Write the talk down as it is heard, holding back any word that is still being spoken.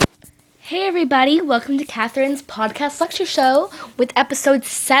Hey everybody, welcome to Catherine's podcast lecture show with episode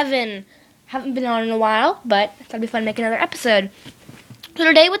 7. Haven't been on in a while, but it's going to be fun to make another episode. So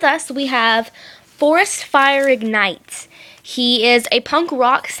today with us we have Forest Fire Ignite. He is a punk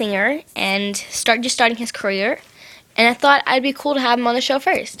rock singer and just starting his career, and I thought it'd be cool to have him on the show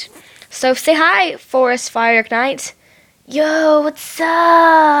first. So say hi, Forest Fire Ignite. Yo, what's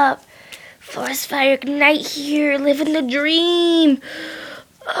up? Forest Fire Ignite here, living the dream.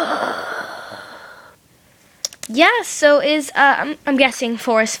 Yeah, so I'm guessing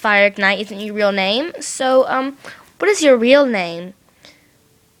Forest Fire Ignite isn't your real name. So, what is your real name?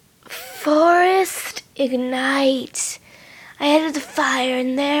 Forest Ignite. I added the fire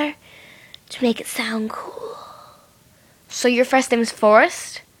in there to make it sound cool. So your first name is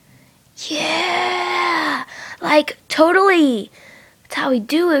Forest? Yeah, like totally. That's how we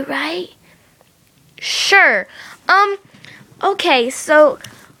do it, right? Sure. Okay, so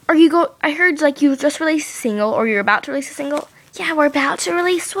I heard you just released a single, or you're about to release a single. Yeah, we're about to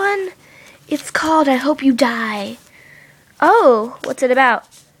release one. It's called I Hope You Die. Oh, what's it about?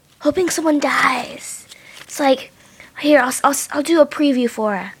 Hoping someone dies. It's like, here, I'll do a preview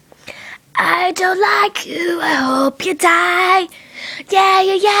for her. I don't like you, I hope you die. Yeah,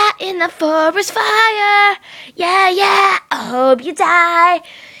 yeah, yeah, in the forest fire. Yeah, yeah, I hope you die.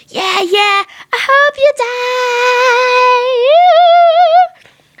 Yeah, yeah, I hope you die.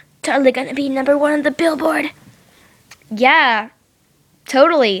 Totally gonna be number 1 on the Billboard. Yeah,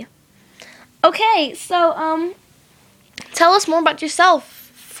 totally. Okay, so, tell us more about yourself,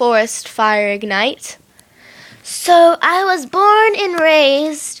 Forest Fire Ignite. So, I was born and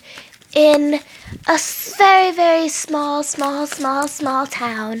raised in a very, very small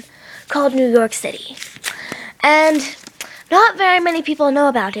town called New York City. And not very many people know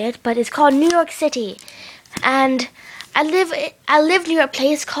about it, but it's called New York City. And I live near a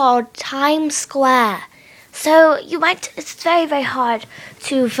place called Times Square. So it's very, very hard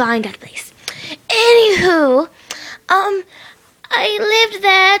to find that place. Anywho, I lived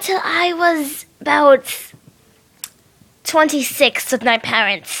there till I was about 26 with my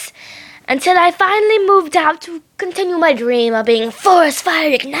parents, until I finally moved out to continue my dream of being Forest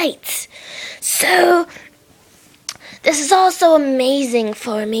Fire Ignite. So this is also amazing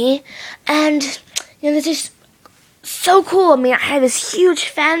for me, and this is so cool. I mean, I have this huge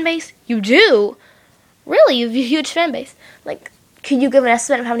fan base. You do? Really? You have a huge fan base? Can you give an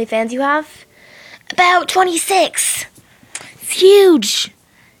estimate of how many fans you have? About 26. It's huge.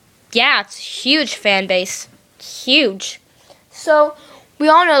 Yeah, it's a huge fan base. Huge. So, we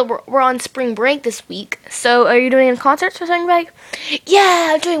all know we're on spring break this week. So, are you doing any concerts for spring break?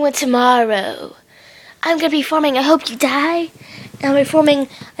 Yeah, I'm doing one tomorrow. I'm going to be performing I Hope You Die. And I'll be performing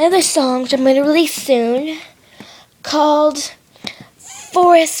another song which I'm going to release soon, called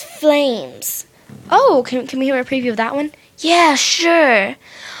Forest Flames. Oh, can we hear a preview of that one? Yeah, sure.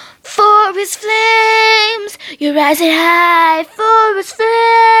 Forest flames, you're rising high. Forest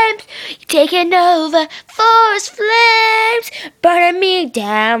flames, you're taking over. Forest flames, burning me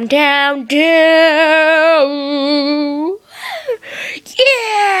down, down, down.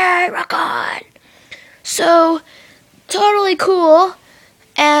 Yeah, rock on. So, totally cool.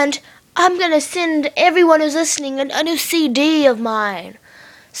 And I'm going to send everyone who's listening a new CD of mine.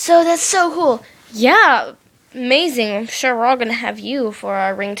 So that's so cool. Yeah, amazing. I'm sure we're all going to have you for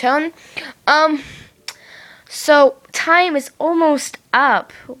our ringtone. So time is almost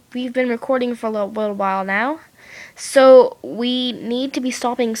up. We've been recording for a little while now. So we need to be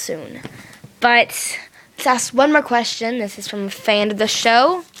stopping soon. But let's ask one more question. This is from a fan of the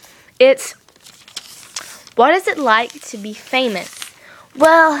show. It's, what is it like to be famous?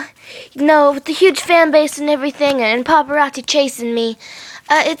 Well, with the huge fan base and everything, and paparazzi chasing me,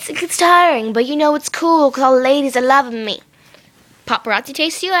 it gets tiring, but it's cool because all the ladies are loving me. Paparazzi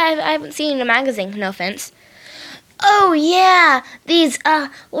chase you? I haven't seen in a magazine, no offense. Oh, yeah, these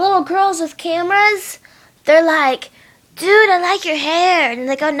little girls with cameras, they're like, dude, I like your hair, and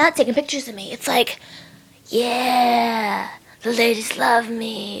they go nuts taking pictures of me. It's like, yeah, the ladies love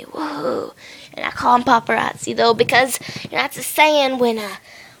me, woohoo. And I call them paparazzi, though, because that's a saying when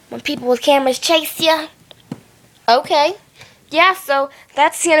people with cameras chase you. Okay. Yeah, so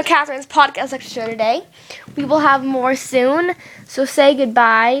that's the end of Catherine's podcast lecture show today. We will have more soon, so say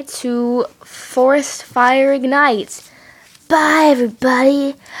goodbye to Forest Fire Ignite. Bye,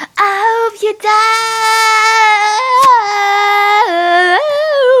 everybody. I hope you die.